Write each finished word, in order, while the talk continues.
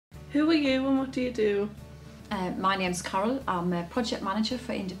Who are you and what do you do? My name's Carol. I'm a project manager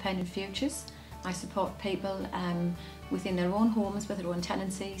for Independent Futures. I support people within their own homes with their own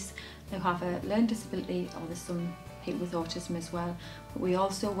tenancies who have a learning disability, or there's some people with autism as well. But we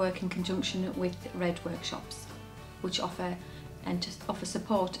also work in conjunction with RED workshops, which offer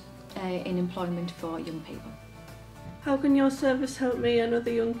support in employment for young people. How can your service help me and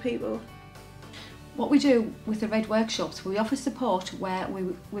other young people? What we do with the RED workshops, we offer support where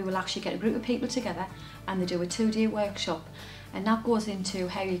we will actually get a group of people together and they do a 2-day workshop, and that goes into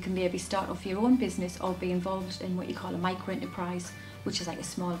how you can maybe start off your own business or be involved in what you call a micro enterprise, which is like a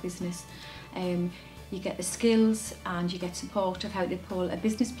small business. You get the skills and you get support of how to pull a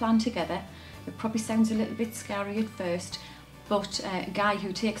business plan together. It probably sounds a little bit scary at first, but a guy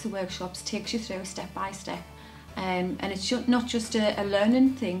who takes the workshops takes you through step by step. And it's not just a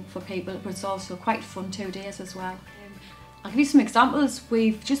learning thing for people, but it's also quite fun 2 days as well. I'll give you some examples.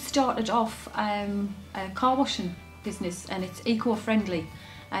 We've just started off a car washing business, and it's eco-friendly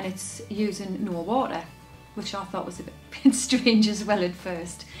and it's using no water, which I thought was a bit strange as well at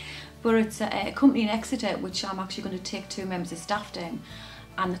first. But it's a company in Exeter which I'm actually going to take 2 members of staff down.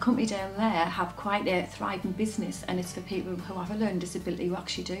 And the company down there have quite a thriving business, and it's for people who have a learning disability who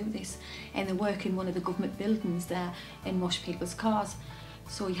actually do this. And they work in one of the government buildings there and wash people's cars.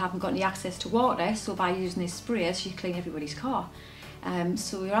 So you haven't got any access to water, so by using this sprayers you clean everybody's car.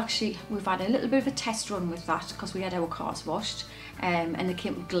 So we've had a little bit of a test run with that because we had our cars washed and they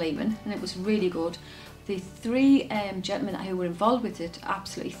came up gleaming, and it was really good. The 3 gentlemen who were involved with it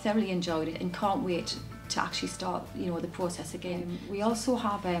absolutely thoroughly enjoyed it and can't wait to actually start, the process again. We also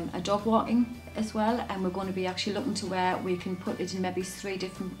have a dog walking as well, and we're going to be actually looking to where we can put it in maybe 3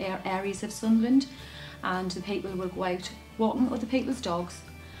 different areas of Sunderland, and the people will go out walking other people's dogs,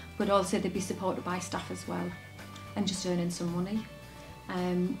 but also they'll be supported by staff as well, and just earning some money.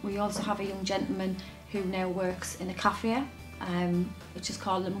 We also have a young gentleman who now works in a cafe, which is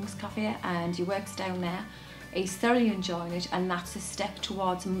called the Monk's Cafe, and he works down there. He's thoroughly enjoying it, and that's a step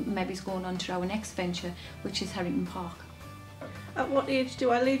towards maybe he's going on to our next venture, which is Harrington Park. At what age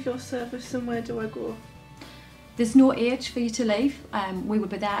do I leave your service and where do I go? There's no age for you to leave. We will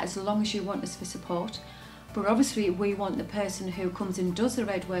be there as long as you want us for support. But obviously we want the person who comes and does the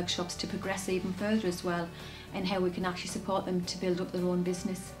RED workshops to progress even further as well, and how we can actually support them to build up their own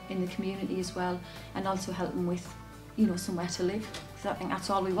business in the community as well, and also help them with, somewhere to live. Because I think that's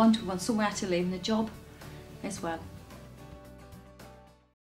all we want. We want somewhere to live and a job as well.